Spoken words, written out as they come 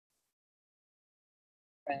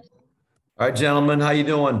All right, gentlemen, how you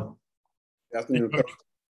doing? Good afternoon, Coach.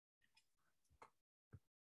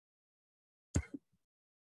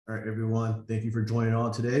 All right, everyone, thank you for joining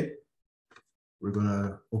on today. We're going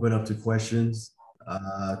to open up to questions.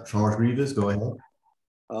 Charles Grievous, go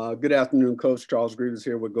ahead. Good afternoon, Coach. Charles Grievous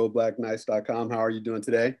here with GoBlackKnights.com. How are you doing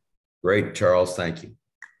today? Great, Charles. Thank you.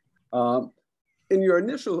 In your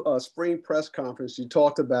initial spring press conference, you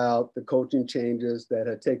talked about the coaching changes that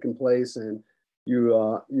had taken place, and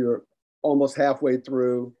you're almost halfway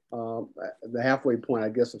through the halfway point, I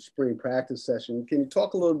guess, of spring practice session. Can you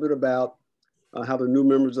talk a little bit about how the new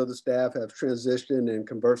members of the staff have transitioned, and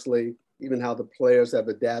conversely, even how the players have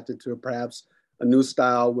adapted to perhaps a new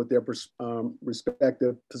style with their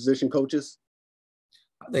respective position coaches?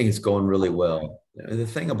 I think it's going really well. The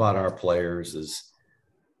thing about our players is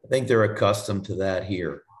I think they're accustomed to that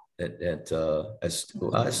here as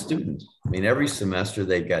students. I mean, every semester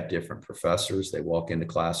they've got different professors. They walk into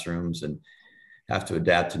classrooms and have to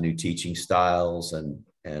adapt to new teaching styles and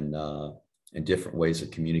different ways of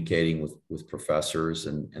communicating with professors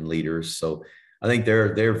and leaders. So I think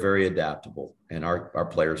they're very adaptable, and our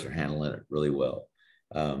players are handling it really well.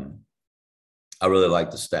 I really like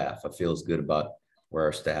the staff. I feel as good about where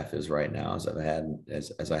our staff is right now as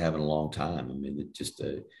I have in a long time. I mean, it's just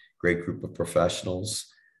a great group of professionals,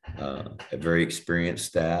 a very experienced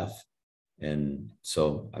staff. And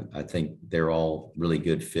so I think they're all really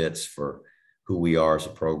good fits for who we are as a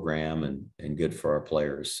program and good for our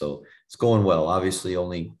players. So it's going well. Obviously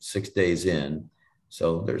only 6 days in.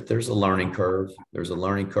 So there's a learning curve. There's a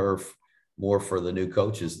learning curve more for the new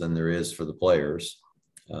coaches than there is for the players.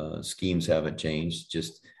 Schemes haven't changed,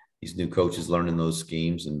 just these new coaches learning those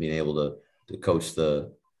schemes and being able to coach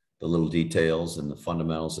the little details and the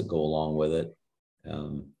fundamentals that go along with it.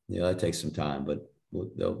 That takes some time, but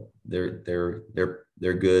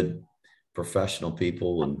they're good professional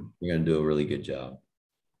people, and we're going to do a really good job.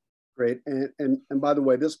 Great. And by the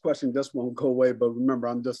way, this question just won't go away, but remember,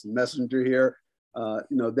 I'm just a messenger here.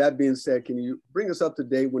 That being said, can you bring us up to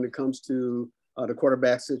date when it comes to the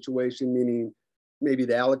quarterback situation, meaning maybe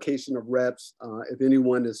the allocation of reps, if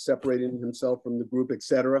anyone is separating himself from the group, et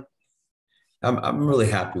cetera? I'm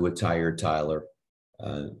really happy with Tyler.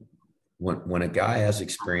 When a guy has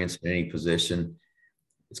experience in any position,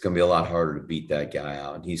 it's going to be a lot harder to beat that guy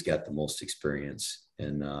out. And he's got the most experience,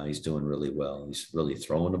 and he's doing really well. He's really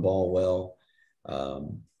throwing the ball well,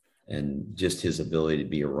 and just his ability to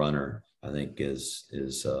be a runner, I think, is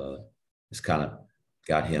kind of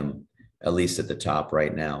got him at least at the top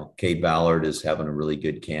right now. Cade Ballard is having a really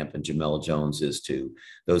good camp, and Jamel Jones is too.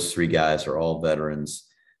 Those three guys are all veterans,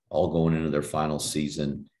 all going into their final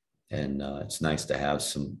season. And it's nice to have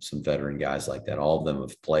some veteran guys like that. All of them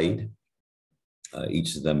have played.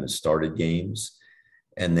 Each of them has started games.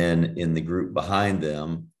 And then in the group behind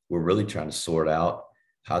them, we're really trying to sort out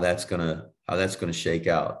how that's gonna shake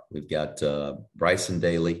out. We've got Bryson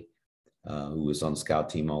Daly, who was on the scout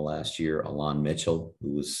team all last year, Alon Mitchell,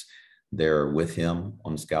 who was there with him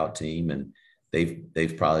on the scout team, and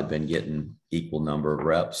they've probably been getting equal number of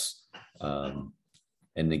reps.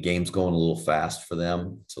 And the game's going a little fast for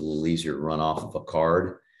them. It's a little easier to run off of a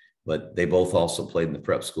card, but they both also played in the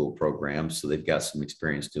prep school program, so they've got some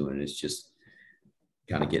experience doing it. It's just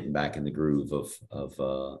kind of getting back in the groove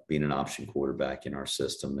of being an option quarterback in our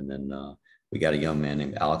system. And then we got a young man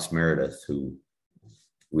named Alex Meredith, who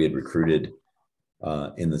we had recruited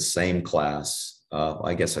in the same class,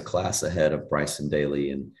 I guess a class ahead of Bryson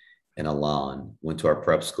Daly and Alon. Went to our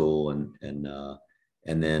prep school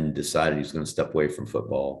and then decided he was going to step away from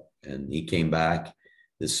football. And he came back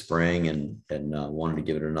this spring and wanted to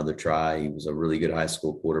give it another try. He was a really good high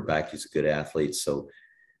school quarterback. He's a good athlete. So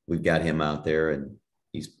we've got him out there, and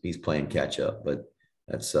he's playing catch up, but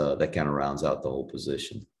that kind of rounds out the whole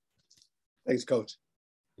position. Thanks, Coach.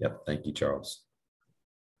 Yep. Thank you, Charles.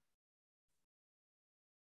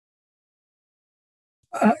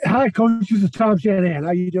 Hi, Coach. This is Tom Shanahan.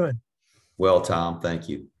 How you doing? Well, Tom, thank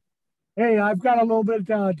you. Hey, I've got a little bit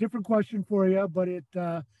different question for you, but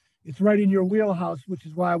it's right in your wheelhouse, which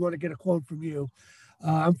is why I want to get a quote from you.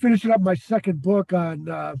 I'm finishing up my second book on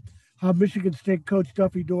how Michigan State coach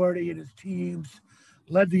Duffy Daugherty and his teams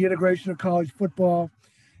led the integration of college football.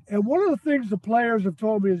 And one of the things the players have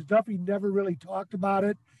told me is Duffy never really talked about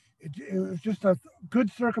it. It was just a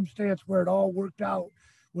good circumstance where it all worked out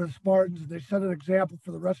with the Spartans, and they set an example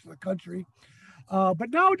for the rest of the country. But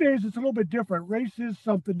nowadays, it's a little bit different. Race is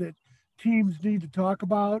something that teams need to talk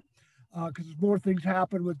about because more things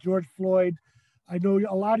happen with George Floyd. I know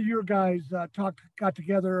a lot of your guys got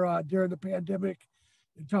together during the pandemic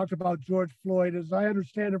and talked about George Floyd. As I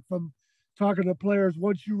understand it from talking to players,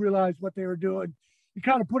 once you realized what they were doing, you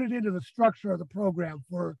kind of put it into the structure of the program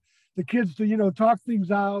for the kids to, talk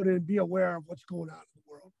things out and be aware of what's going on in the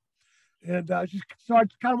world. And so I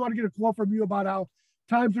kind of want to get a quote from you about how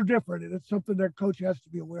times are different, and it's something that coach has to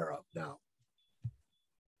be aware of now.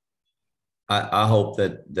 I hope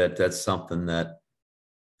that's something that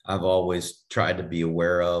I've always tried to be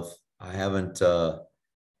aware of. I haven't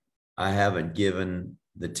given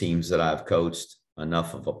the teams that I've coached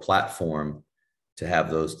enough of a platform to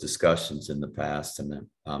have those discussions in the past, and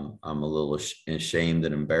I'm a little ashamed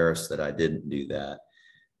and embarrassed that I didn't do that,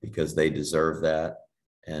 because they deserve that,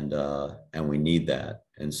 and we need that.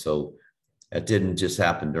 And so that didn't just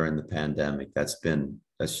happen during the pandemic. That's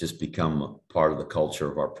just become a part of the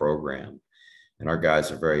culture of our program, and our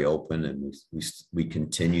guys are very open, and we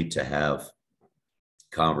continue to have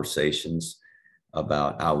conversations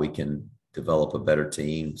about how we can develop a better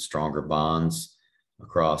team, stronger bonds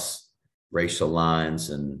across racial lines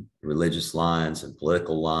and religious lines and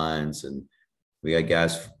political lines. And we had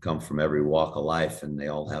guys come from every walk of life, and they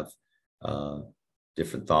all have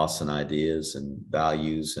different thoughts and ideas and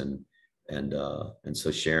values, and so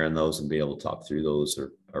sharing those and being able to talk through those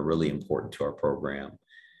are really important to our program.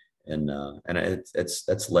 And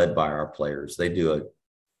that's led by our players. They do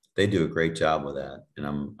a great job with that, and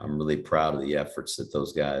I'm really proud of the efforts that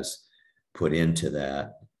those guys put into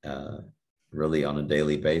that, really on a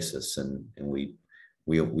daily basis. And we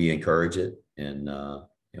encourage it, and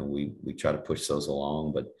we try to push those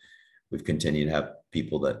along. But we've continued to have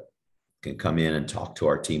people that can come in and talk to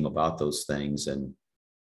our team about those things, and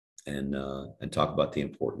talk about the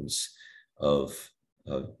importance of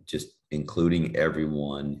just including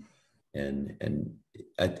everyone. And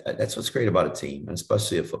that's what's great about a team, and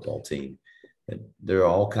especially a football team. There are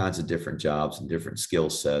all kinds of different jobs and different skill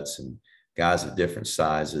sets, and guys of different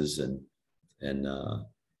sizes, and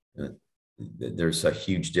there's a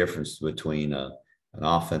huge difference between an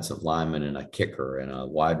offensive lineman and a kicker, and a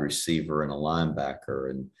wide receiver and a linebacker,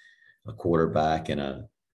 and a quarterback and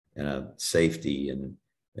a safety. And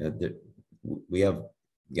we have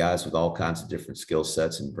guys with all kinds of different skill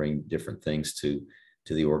sets and bring different things to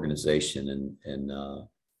the organization,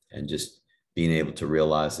 and just being able to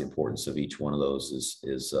realize the importance of each one of those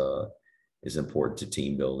is important to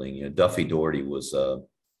team building. Duffy Doherty was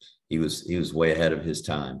he was way ahead of his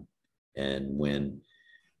time, and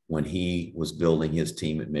when he was building his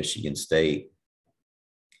team at Michigan State,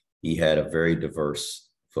 he had a very diverse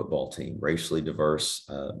football team, racially diverse.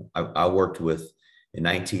 I worked with, in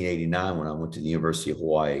 1989, when I went to the University of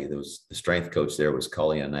Hawaii, there was the strength coach there was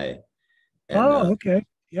Kaliane. And, okay.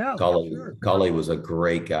 Yeah. Cully was a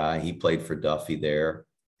great guy. He played for Duffy there.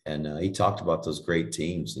 And he talked about those great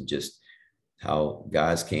teams, and just how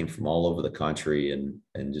guys came from all over the country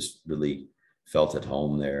and just really felt at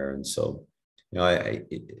home there. And so,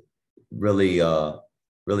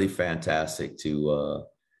 really fantastic to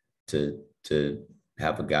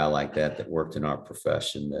have a guy like that worked in our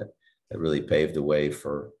profession, that really paved the way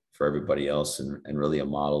for everybody else, and really a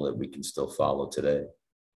model that we can still follow today.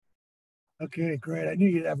 Okay, great. I knew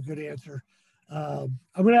you'd have a good answer. I'm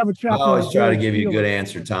going to have a chapter. I always try to give you a good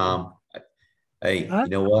answer, Tom. Hey, huh? You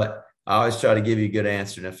know what? I always try to give you a good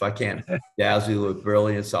answer. And if I can't dazzle you with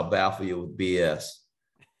brilliance, I'll baffle you with BS.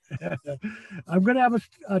 I'm going to have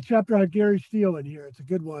a chapter on Gary Steele in here. It's a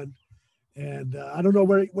good one. And I don't know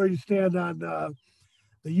where you stand on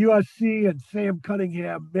the USC and Sam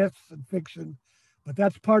Cunningham myths and fiction, but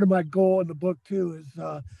that's part of my goal in the book too, is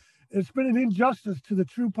it's been an injustice to the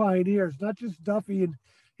true pioneers, not just Duffy and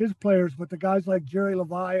his players, but the guys like Jerry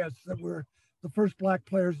Levias that were the first Black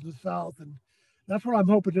players in the South. And that's what I'm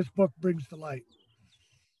hoping this book brings to light.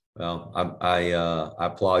 Well, I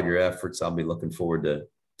applaud your efforts. I'll be looking forward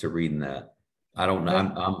to reading that. I don't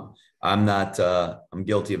know. I'm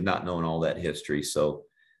guilty of not knowing all that history. So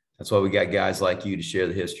that's why we got guys like you to share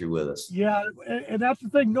the history with us. Yeah. And that's the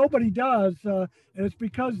thing. Nobody does. And it's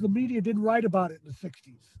because the media didn't write about it in the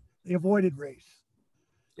 60s. They avoided race.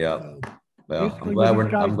 Yeah. Well, I'm glad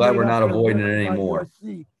we're not avoiding it anymore.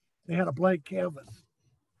 USC, they had a blank canvas.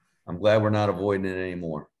 I'm glad we're not avoiding it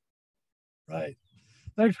anymore. Right.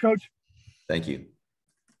 Thanks, Coach. Thank you.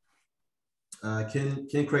 Ken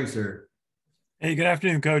Kreitzer. Hey, good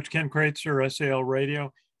afternoon, Coach. Ken Kreitzer, SAL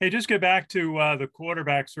Radio. Hey, just get back to the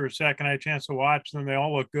quarterbacks for a second. I had a chance to watch them. They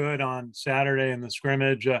all look good on Saturday in the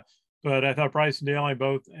scrimmage. But I thought Bryson Daly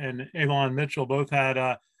and Elon Mitchell both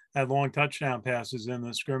had long touchdown passes in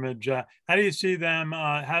the scrimmage. How do you see them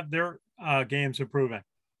have their games improving?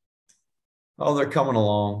 Oh, they're coming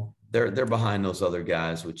along. They're behind those other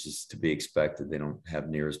guys, which is to be expected. They don't have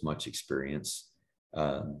near as much experience.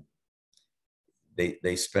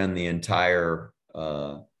 They spend the entire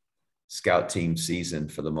scout team season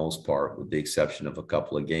for the most part, with the exception of a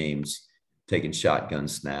couple of games, taking shotgun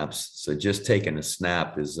snaps. So just taking a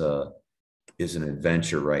snap is an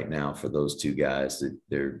adventure right now for those two guys.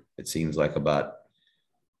 It seems like about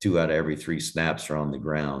 2 out of every 3 snaps are on the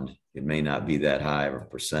ground. It may not be that high of a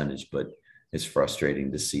percentage, but it's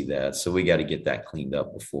frustrating to see that. So we got to get that cleaned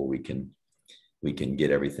up before we can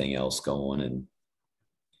get everything else going.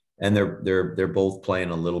 And they're both playing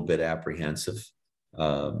a little bit apprehensive,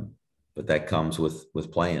 but that comes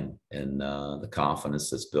with playing and the confidence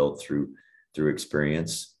that's built through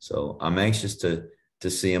experience. So I'm anxious to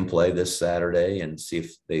see them play this Saturday and see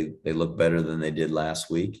if they look better than they did last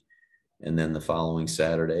week, and then the following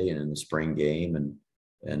Saturday and in the spring game, and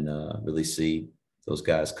really see those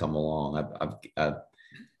guys come along.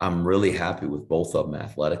 I'm really happy with both of them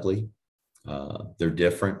athletically. They're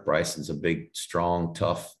different. Bryson's a big, strong,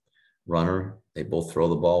 tough runner. They both throw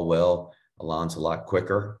the ball well. Alon's a lot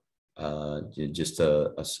quicker, just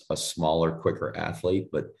a smaller, quicker athlete,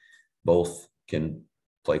 but both can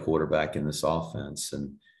play quarterback in this offense.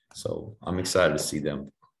 And so I'm excited to see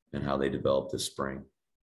them and how they develop this spring.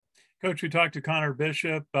 Coach, we talked to Connor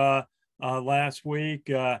Bishop last week.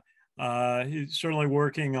 He's certainly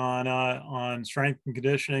working on strength and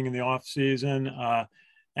conditioning in the off season.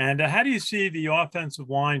 And how do you see the offensive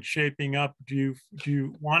line shaping up? Do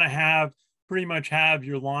you want to pretty much have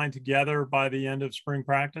your line together by the end of spring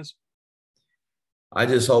practice? I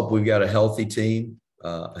just hope we've got a healthy team,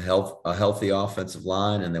 a healthy offensive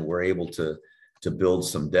line, and that we're able to build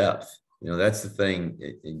some depth. That's the thing.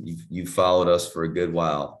 You've followed us for a good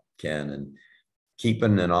while, Ken, and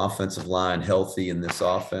keeping an offensive line healthy in this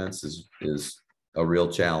offense is a real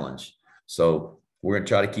challenge. So we're going to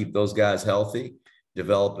try to keep those guys healthy,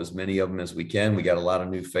 develop as many of them as we can. We got a lot of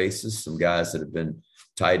new faces, some guys that have been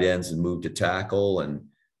tight ends and moved to tackle,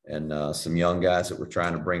 and some young guys that we're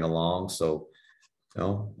trying to bring along. So,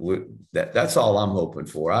 that's all I'm hoping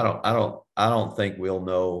for. I don't think we'll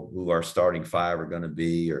know who our starting 5 are going to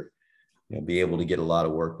be, or be able to get a lot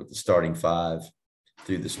of work with the starting 5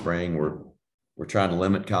 through the spring. We're trying to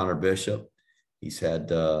limit Connor Bishop. He's had,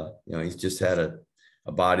 he's just had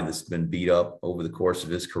a body that's been beat up over the course of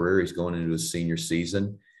his career. He's going into his senior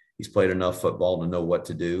season. He's played enough football to know what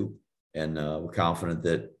to do. And we're confident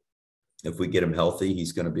that if we get him healthy,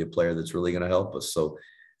 he's going to be a player that's really going to help us. So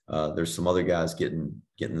there's some other guys getting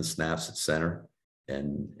the snaps at center,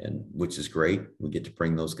 and which is great. We get to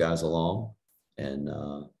bring those guys along. And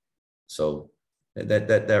so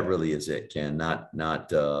that really is it, Ken. Not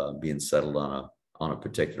being settled on a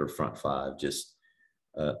particular front 5, just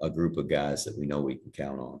a group of guys that we know we can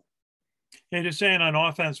count on. Yeah, just saying on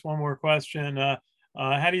offense, one more question.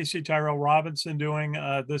 How do you see Tyrell Robinson doing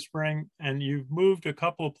this spring? And you've moved a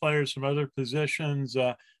couple of players from other positions,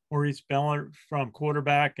 Maurice Beller from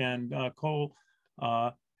quarterback and Cole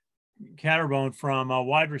Catterbone from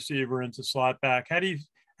wide receiver into slot back. How do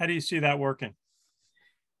you see that working?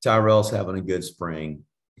 Tyrell's having a good spring.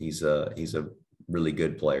 He's a really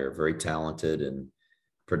good player, very talented and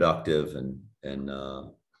productive, and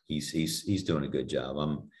he's doing a good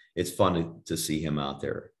job. It's fun to see him out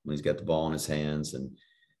there when he's got the ball in his hands, and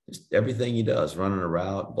just everything he does, running a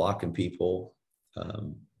route, blocking people.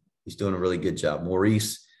 He's doing a really good job.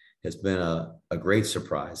 Maurice has been a great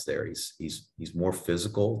surprise there. He's more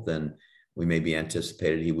physical than we maybe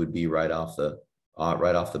anticipated he would be right off the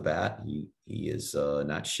bat. He is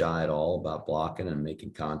not shy at all about blocking and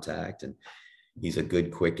making contact, and he's a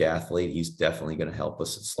good, quick athlete. He's definitely going to help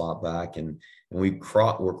us at slot back, and we're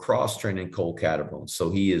cross training Cole Catterbone,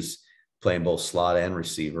 so he is playing both slot and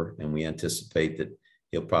receiver, and we anticipate that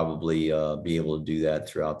he'll probably be able to do that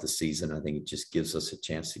throughout the season. I think it just gives us a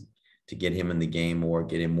chance to get him in the game more,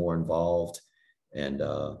 get him more involved, and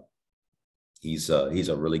he's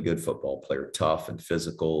a really good football player, tough and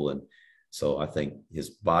physical, and so I think his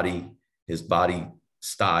body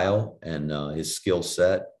style and his skill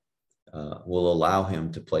set will allow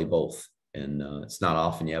him to play both. And it's not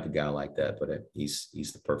often you have a guy like that, but he's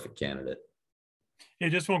the perfect candidate. Yeah,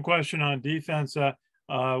 just one question on defense.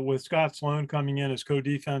 With Scott Sloan coming in as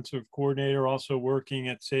co-defensive coordinator, also working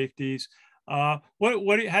at safeties, how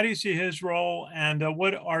do you see his role, and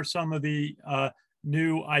what are some of the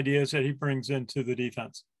new ideas that he brings into the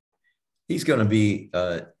defense? He's going to be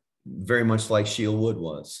very much like Sheil Wood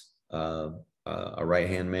was, a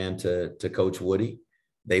right-hand man to Coach Woody.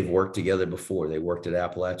 They've worked together before. They worked at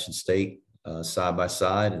Appalachian State side by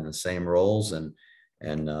side in the same roles, and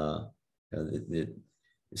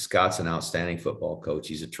Scott's an outstanding football coach.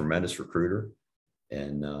 He's a tremendous recruiter,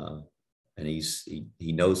 and he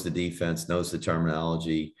knows the defense, knows the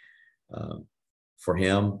terminology. For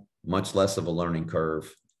him, much less of a learning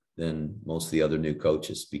curve than most of the other new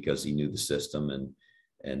coaches because he knew the system and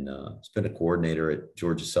he's been a coordinator at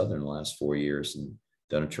Georgia Southern the last 4 years and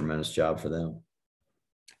done a tremendous job for them.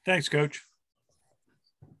 Thanks, Coach.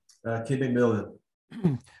 Kid McMillan.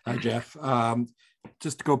 Hi, Jeff.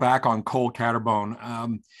 Just to go back on Cole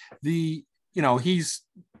Catterbone, he's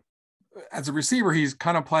as a receiver, he's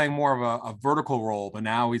kind of playing more of a vertical role, but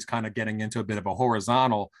now he's kind of getting into a bit of a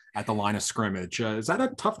horizontal at the line of scrimmage. Is that a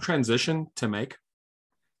tough transition to make?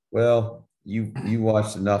 Well, you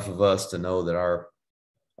watched enough of us to know that our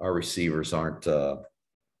receivers aren't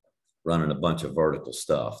running a bunch of vertical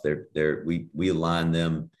stuff. We align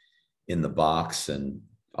them in the box, and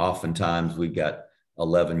oftentimes we've got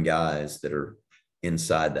 11 guys that are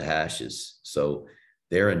inside the hashes. So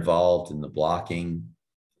they're involved in the blocking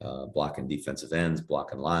defensive ends,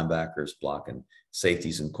 blocking linebackers, blocking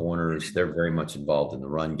safeties and corners. They're very much involved in the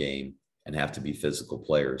run game and have to be physical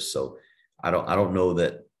players. So I don't know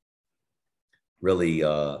that really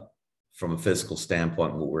from a physical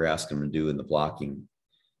standpoint, what we're asking them to do in the blocking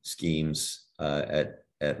schemes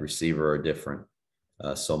at receiver are different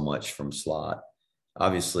so much from slot.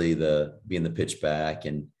 Obviously, being the pitch back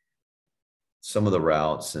and some of the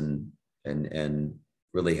routes and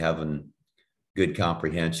really having good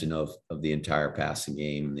comprehension of the entire passing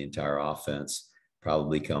game and the entire offense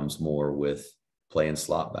probably comes more with playing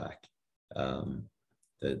slot back.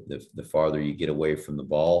 The farther you get away from the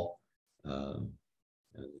ball,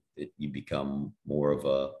 you become more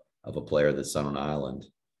of a player that's on an island,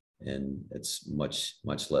 and it's much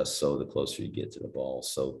less so the closer you get to the ball.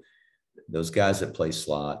 So those guys that play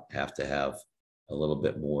slot have to have a little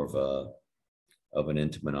bit more of an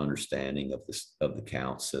intimate understanding of the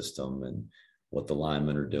count system and what the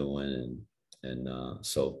linemen are doing, and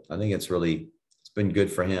so I think it's been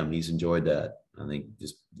good for him. He's enjoyed that. I think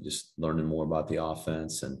just learning more about the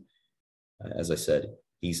offense, and as I said,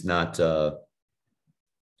 he's not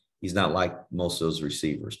like most of those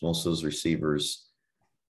receivers. Most of those receivers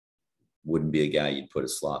wouldn't be a guy you'd put a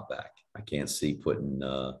slot back. I can't see putting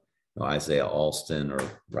Isaiah Alston or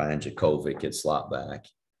Ryan Jakovic at slot back.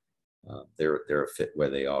 They're a fit where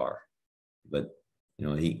they are, but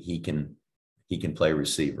he can play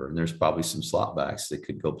receiver, and there's probably some slot backs that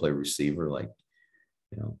could go play receiver. Like,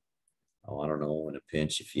 I don't know, in a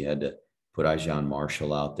pinch, if you had to put Ijan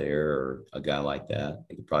Marshall out there or a guy like that,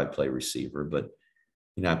 they could probably play receiver, but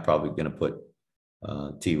you're not probably going to put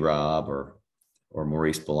T-Rob or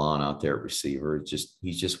Maurice Ballon out there at receiver.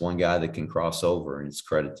 He's just one guy that can cross over, and it's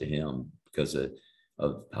credit to him because of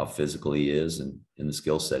how physical he is and the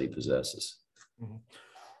skill set he possesses. Mm-hmm.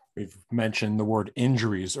 We've mentioned the word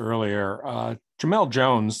injuries earlier. Jamel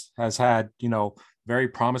Jones has had, very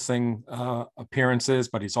promising appearances,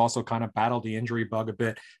 but he's also kind of battled the injury bug a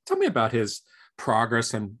bit. Tell me about his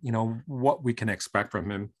progress and, what we can expect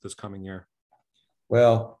from him this coming year.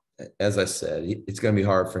 Well, as I said, it's going to be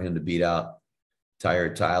hard for him to beat out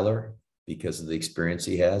Tyler because of the experience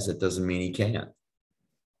he has. It doesn't mean he can't.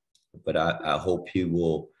 But I hope he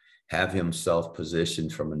will have himself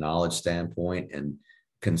positioned from a knowledge standpoint and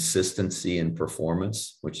consistency in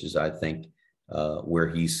performance, which is, I think, where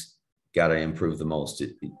he's got to improve the most.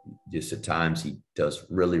 Just at times he does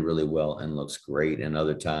really, really well and looks great, and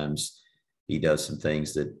other times he does some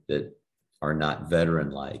things that are not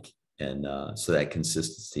veteran-like, and so that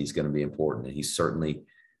consistency is going to be important. And he's certainly,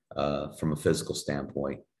 from a physical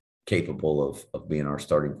standpoint, capable of being our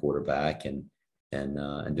starting quarterback and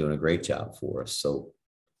doing a great job for us. So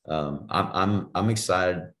I'm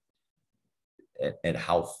excited at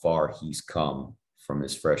how far he's come from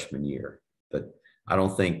his freshman year, but I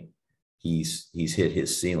don't think he's hit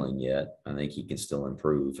his ceiling yet. I think he can still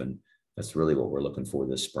improve, and that's really what we're looking for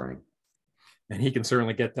this spring. And he can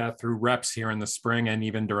certainly get that through reps here in the spring and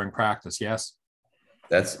even during practice. Yes,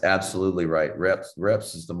 that's absolutely right.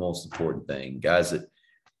 Reps is the most important thing. Guys that,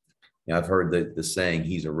 I've heard the saying,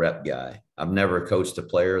 he's a rep guy. I've never coached a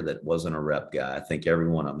player that wasn't a rep guy. I think every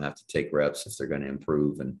one of them have to take reps if they're going to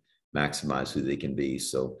improve and maximize who they can be.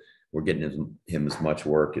 So we're getting him as much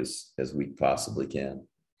work as we possibly can.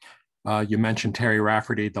 You mentioned Terry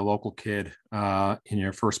Rafferty, the local kid, in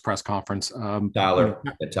your first press conference. Tyler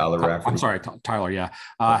Rafferty. I'm sorry, Tyler. Yeah.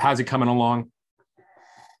 How's he coming along?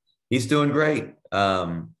 He's doing great.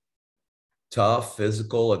 Tough,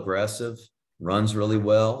 physical, aggressive, runs really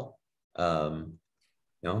well.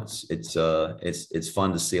 It's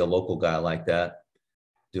fun to see a local guy like that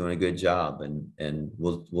doing a good job, and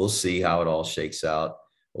we'll see how it all shakes out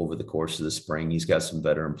over the course of the spring. He's got some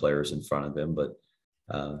veteran players in front of him, but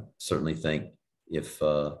certainly think if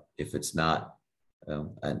it's not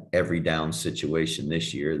an every down situation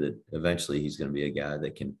this year, that eventually he's going to be a guy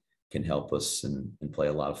that can can help us and play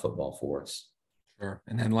a lot of football for us. Sure.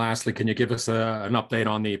 And then lastly, can you give us an update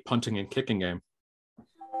on the punting and kicking game?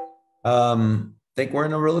 I think we're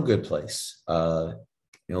in a really good place.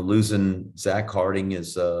 Losing Zach Harding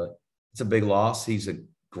it's a big loss. He's a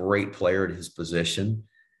great player at his position.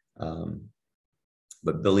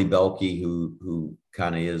 But Billy Belkey, who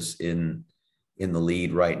kind of is in the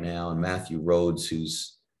lead right now, and Matthew Rhodes,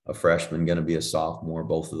 who's a freshman, going to be a sophomore.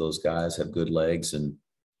 Both of those guys have good legs, and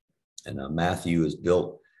Matthew is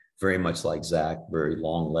built very much like Zach, very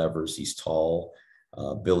long levers. He's tall.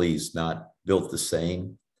 Billy's not built the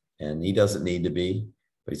same, and he doesn't need to be,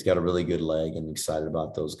 but he's got a really good leg, and excited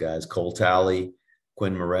about those guys. Cole Talley,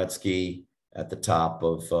 Quinn Moretsky at the top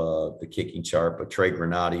of the kicking chart, but Trey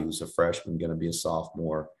Granati, who's a freshman, going to be a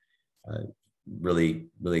sophomore. Really,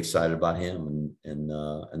 really excited about him and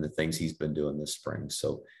the things he's been doing this spring.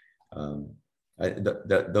 So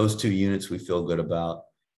those two units we feel good about,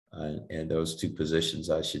 and those two positions,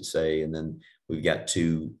 I should say. And then we've got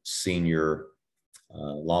two senior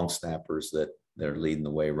long snappers that are leading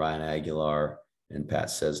the way, Ryan Aguilar and Pat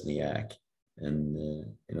Sesniak. And,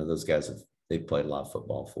 those guys they've played a lot of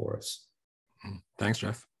football for us. Thanks,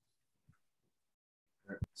 Jeff.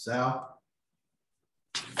 Sal?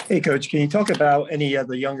 Hey, Coach, can you talk about any of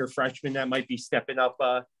the younger freshmen that might be stepping up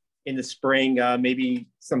in the spring, maybe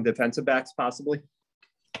some defensive backs possibly?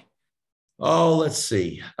 Oh, let's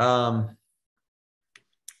see. Young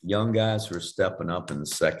guys who are stepping up in the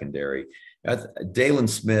secondary. Dalen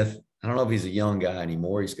Smith, I don't know if he's a young guy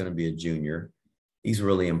anymore. He's going to be a junior. He's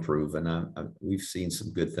really improving. We've seen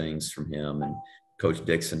some good things from him, and Coach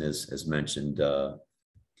Dixon has mentioned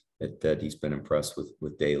that he's been impressed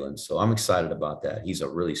with Dalen. So I'm excited about that. He's a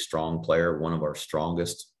really strong player, one of our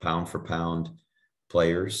strongest pound for pound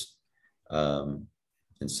players. And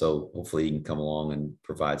so hopefully he can come along and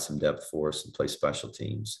provide some depth for us and play special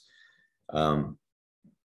teams.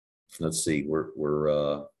 Let's see,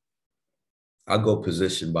 I'll go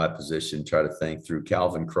position by position, try to think through.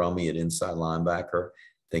 Calvin Crummy at inside linebacker.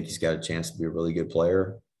 I think he's got a chance to be a really good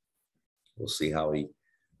player. We'll see how he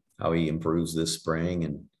improves this spring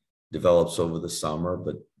and develops over the summer,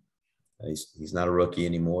 but he's not a rookie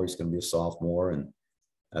anymore. He's going to be a sophomore, and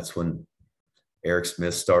that's when Eric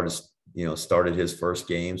Smith started his first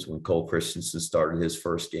games, when Cole Christensen started his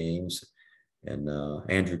first games, and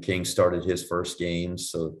Andrew King started his first games.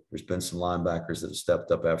 So there's been some linebackers that have stepped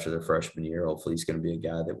up after their freshman year. Hopefully he's going to be a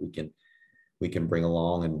guy that we can bring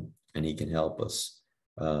along and he can help us.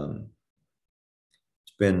 There's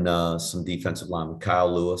been some defensive linemen.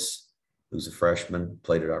 Kyle Lewis, who's a freshman,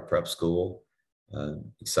 played at our prep school.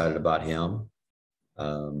 Excited about him.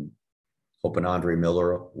 Hoping Andre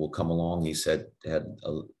Miller will come along. He's had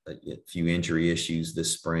a few injury issues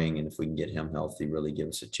this spring, and if we can get him healthy, really give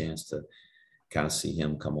us a chance to kind of see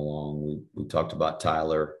him come along. We talked about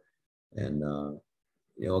Tyler, and a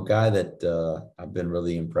guy that I've been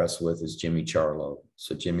really impressed with is Jimmy Charlo.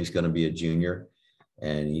 So Jimmy's going to be a junior,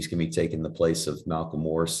 and he's going to be taking the place of Malcolm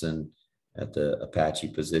Morrison at the Apache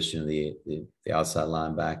position, the outside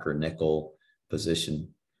linebacker nickel position,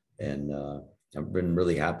 and I've been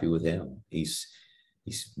really happy with him. He's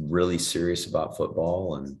really serious about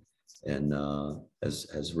football and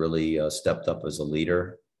has really stepped up as a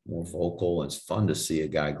leader, more vocal. It's fun to see a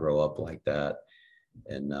guy grow up like that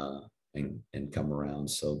and come around.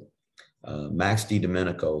 So Max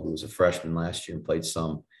DiDomenico, who was a freshman last year and played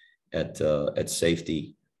some at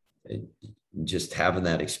safety, just having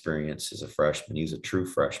that experience as a freshman. He's a true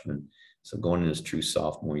freshman, so going in his true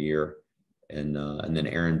sophomore year. And then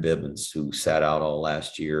Aaron Bibbins, who sat out all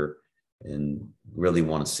last year, and really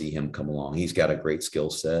want to see him come along. He's got a great skill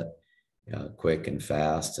set, quick and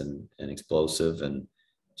fast and explosive, and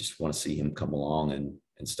just want to see him come along and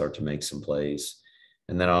start to make some plays.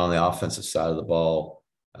 And then on the offensive side of the ball,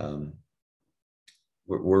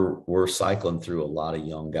 we're cycling through a lot of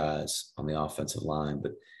young guys on the offensive line,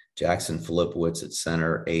 but Jackson Filipowicz at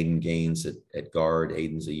center, Aiden Gaines at guard.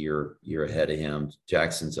 Aiden's a year ahead of him.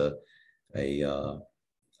 Jackson's a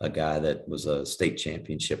guy that was a state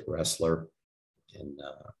championship wrestler and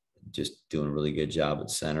just doing a really good job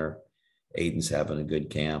at center. Aiden's having a good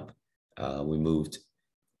camp. We moved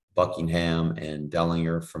Buckingham and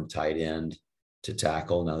Dellinger from tight end to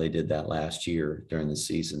tackle. Now they did that last year during the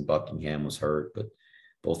season. Buckingham was hurt, but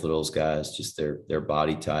both of those guys, just their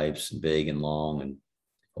body types, big and long, and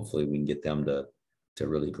hopefully we can get them to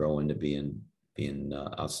really grow into being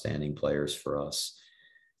outstanding players for us.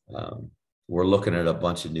 We're looking at a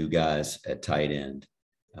bunch of new guys at tight end.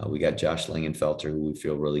 We got Josh Lingenfelter, who we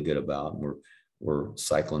feel really good about. And we're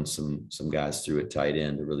cycling some guys through at tight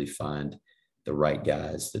end to really find the right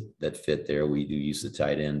guys that fit there. We do use the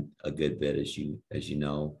tight end a good bit, as you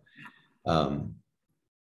know.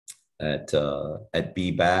 At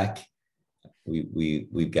B back,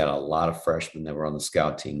 we've got a lot of freshmen that were on the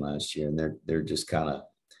scout team last year, and they're just kind of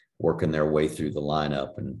working their way through the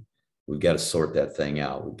lineup, and we've got to sort that thing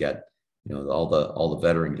out. We've got, all the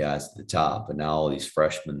veteran guys at the top, and now all these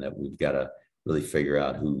freshmen that we've got to really figure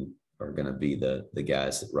out who are going to be the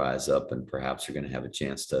guys that rise up and perhaps are going to have a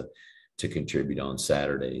chance to contribute on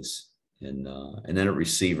Saturdays. And then at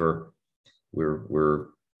receiver, we're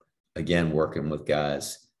again working with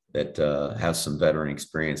guys that have some veteran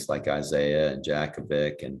experience, like Isaiah and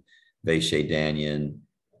Jakovic and Veche Danyan.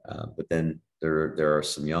 But then there are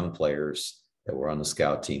some young players that were on the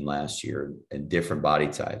scout team last year and different body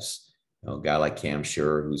types. A guy like Cam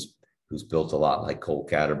Shure, who's built a lot like Cole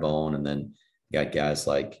Catterbone, and then got guys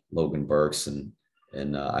like Logan Burks and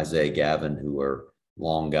Isaiah Gavin, who are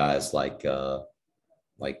long guys like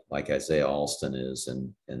Isaiah Alston is,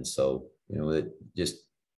 and so just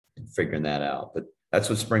figuring that out. But that's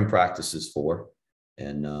what spring practice is for,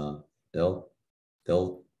 and they'll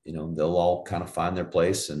all kind of find their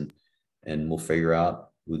place, and we'll figure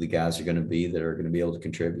out who the guys are going to be that are going to be able to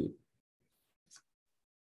contribute.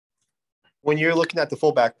 When you're looking at the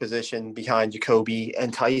fullback position behind Jacoby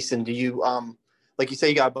and Tyson, do you like you say,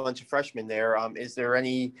 you got a bunch of freshmen there. Is there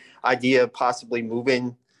any idea of possibly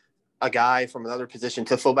moving a guy from another position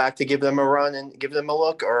to fullback to give them a run and give them a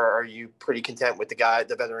look, or are you pretty content with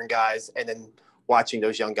the veteran guys, and then watching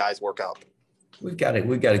those young guys work out? We've got a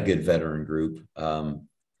good veteran group.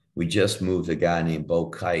 We just moved a guy named Bo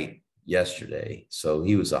Kite yesterday. So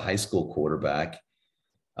he was a high school quarterback.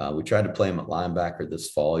 We tried to play him at linebacker this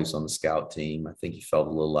fall. He's on the scout team. I think he felt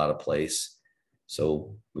a little out of place.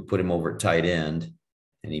 So we put him over at tight end,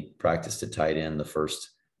 and he practiced at tight end the first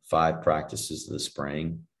 5 practices of the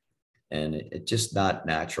spring. And it's just not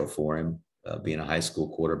natural for him being a high school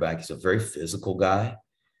quarterback. He's a very physical guy.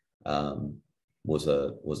 Was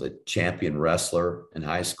a champion wrestler in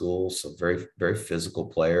high school, so very, very physical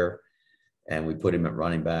player. And we put him at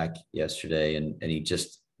running back yesterday, and he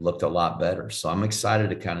just looked a lot better. So I'm excited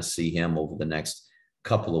to kind of see him over the next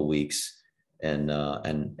couple of weeks, and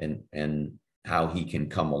how he can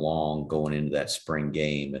come along going into that spring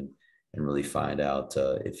game, and really find out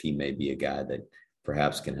if he may be a guy that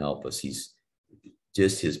perhaps can help us. He's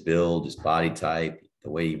just his build, his body type,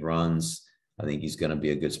 the way he runs. I think he's going to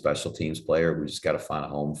be a good special teams player. We just got to find a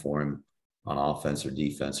home for him on offense or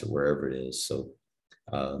defense or wherever it is. So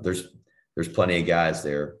there's plenty of guys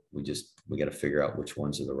there. We got to figure out which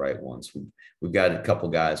ones are the right ones. We've got a couple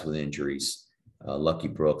guys with injuries. Lucky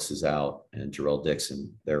Brooks is out, and Jarrell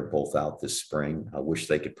Dixon, they're both out this spring. I wish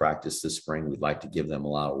they could practice this spring. We'd like to give them a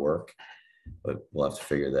lot of work, but we'll have to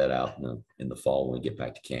figure that out in the fall when we get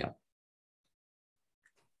back to camp.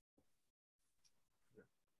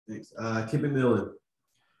 Thanks. Kip and Millen.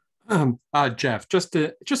 Jeff, just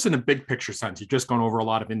in a big picture sense, you've just gone over a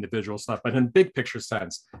lot of individual stuff, but in big picture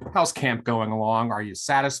sense, how's camp going along? Are you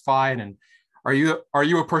satisfied? And are you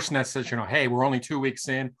a person that says, hey, we're only 2 weeks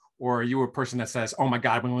in, or are you a person that says, oh my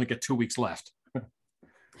God, we only get 2 weeks left?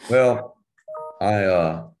 Well,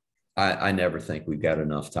 I never think we've got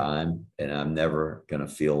enough time, and I'm never going to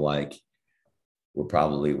feel like we're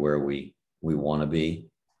probably where we want to be.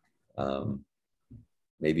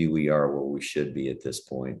 Maybe we are where we should be at this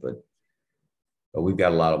point, but we've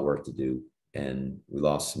got a lot of work to do, and we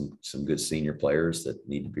lost some good senior players that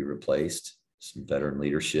need to be replaced, some veteran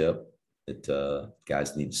leadership that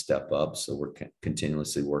guys need to step up. So we're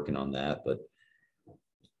continuously working on that. But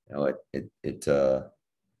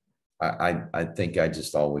I think I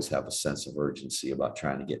just always have a sense of urgency about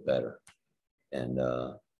trying to get better, and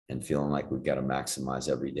feeling like we've got to maximize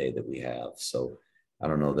every day that we have. So I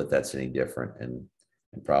don't know that that's any different. And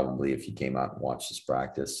probably if you came out and watched this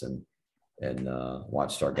practice and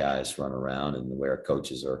watched our guys run around, and the way our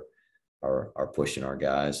coaches are pushing our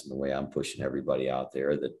guys, and the way I'm pushing everybody out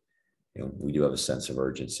there, that we do have a sense of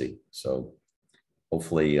urgency. So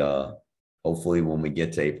hopefully when we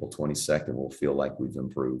get to April 22nd, we'll feel like we've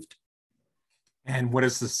improved. And what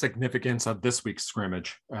is the significance of this week's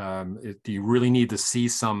scrimmage? Do you really need to see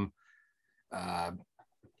some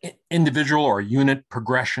individual or unit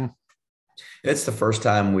progression? It's the first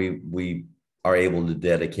time we are able to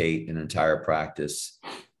dedicate an entire practice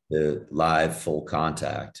to live full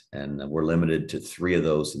contact, and we're limited to 3 of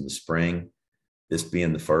those in the spring, this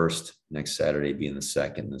being the first, next Saturday being the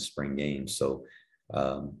second in the spring game. So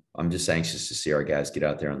I'm just anxious to see our guys get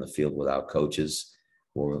out there on the field without coaches.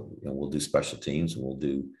 We'll do special teams, and we'll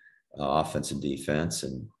do offense and defense,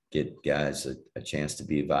 and get guys a chance to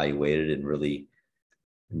be evaluated and really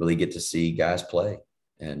really get to see guys play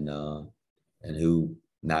and who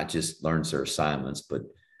not just learns their assignments, but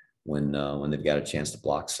when they've got a chance to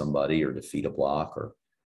block somebody or defeat a block or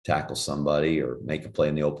tackle somebody or make a play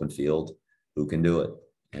in the open field, who can do it.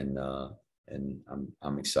 And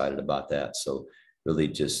I'm excited about that. So really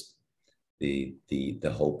just the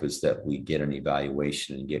hope is that we get an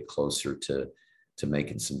evaluation and get closer to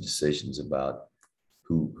making some decisions about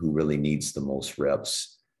who really needs the most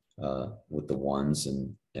reps with the ones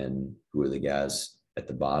and who are the guys at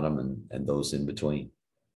the bottom and those in between.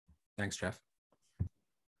 Thanks, Jeff.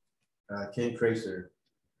 Ken Cracer.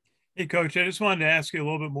 Hey, Coach, I just wanted to ask you a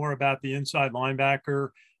little bit more about the inside linebacker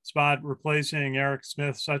spot, replacing Eric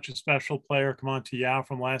Smith, such a special player, come on to Yao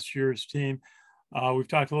from last year's team. We've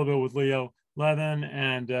talked a little bit with Leo Levin,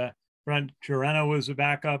 and Brent Joreno was a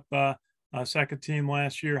backup second team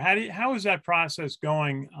last year. How is that process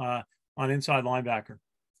going on inside linebacker?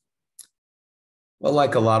 Well,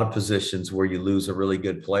 like a lot of positions where you lose a really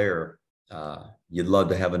good player, you'd love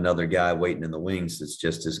to have another guy waiting in the wings that's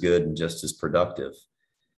just as good and just as productive.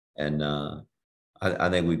 And I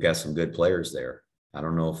think we've got some good players there. I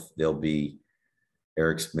don't know if they'll be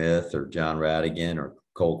Eric Smith or John Radigan or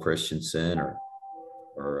Cole Christensen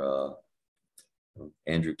or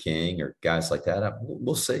Andrew King or guys like that.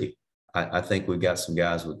 We'll see. I think we've got some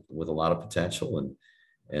guys with a lot of potential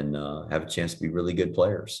and have a chance to be really good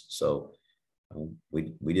players. So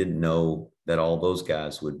we didn't know that all those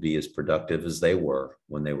guys would be as productive as they were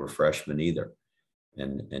when they were freshmen either,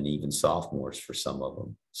 and even sophomores for some of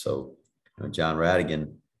them. So John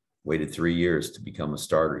Radigan waited 3 years to become a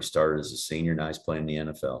starter. He started as a senior, now he's playing in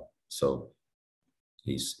the NFL. So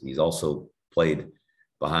he's also played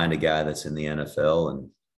behind a guy that's in the NFL and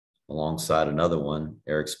alongside another one,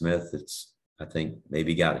 Eric Smith, that's I think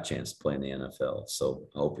maybe got a chance to play in the NFL. So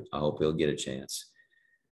I hope he'll get a chance.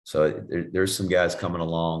 So there's some guys coming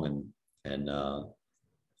along, and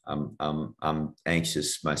I'm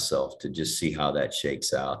anxious myself to just see how that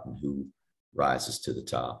shakes out and who rises to the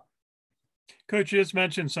top. Coach, you just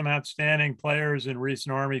mentioned some outstanding players in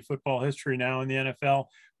recent Army football history now in the NFL.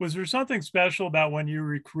 Was there something special about when you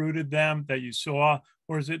recruited them that you saw,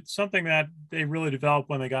 or is it something that they really developed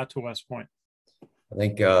when they got to West Point? I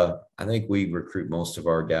think we recruit most of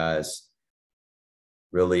our guys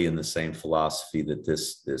really in the same philosophy that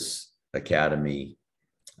this academy,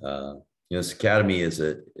 this academy has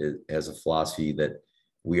a philosophy that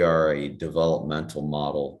we are a developmental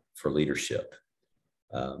model for leadership.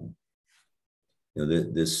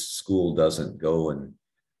 This school doesn't go and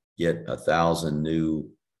get 1,000 new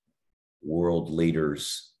world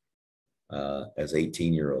leaders as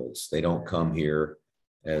 18-year-olds. They don't come here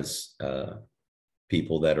as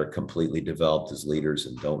people that are completely developed as leaders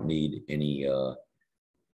and don't need any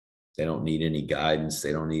guidance.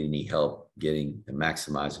 They don't need any help getting and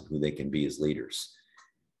maximizing who they can be as leaders.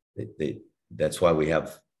 That's why we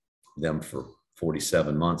have them for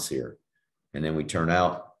 47 months here. And then we turn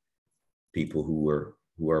out people who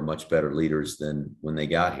are much better leaders than when they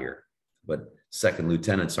got here. But second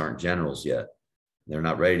lieutenants aren't generals yet. They're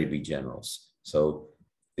not ready to be generals. So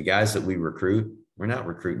the guys that we recruit, we're not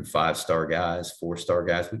recruiting 5-star guys, 4-star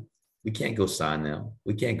guys. We can't go sign them.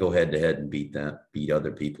 We can't go head to head and beat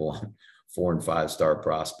other people on 4- and 5-star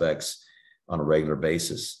prospects on a regular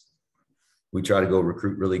basis. We try to go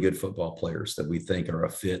recruit really good football players that we think are a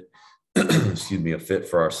fit, a fit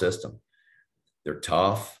for our system. They're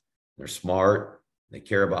tough, they're smart, they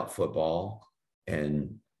care about football,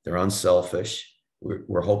 and they're unselfish.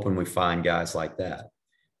 We're hoping we find guys like that,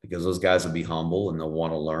 because those guys will be humble and they'll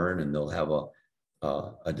want to learn and they'll have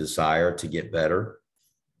a desire to get better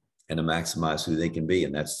and to maximize who they can be.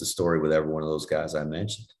 And that's the story with every one of those guys I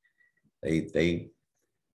mentioned. They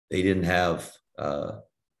didn't have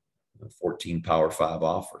 14 Power 5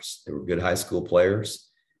 offers. They were good high school players,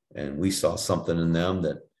 and we saw something in them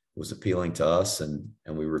that was appealing to us, and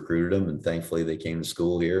we recruited them, and thankfully they came to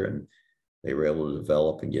school here and they were able to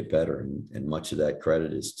develop and get better. And much of that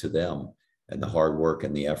credit is to them and the hard work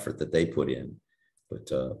and the effort that they put in,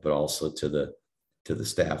 but also to the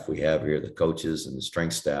staff we have here, the coaches and the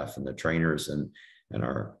strength staff and the trainers and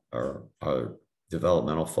our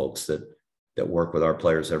developmental folks that work with our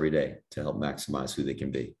players every day to help maximize who they can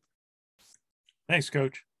be. Thanks,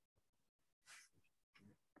 Coach.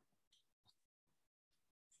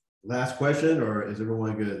 Last question, or is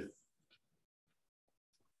everyone good?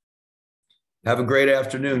 Have a great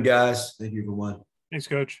afternoon, guys. Thank you, everyone. Thanks,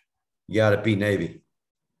 Coach. You got it, Pete Navy.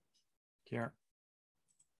 Care.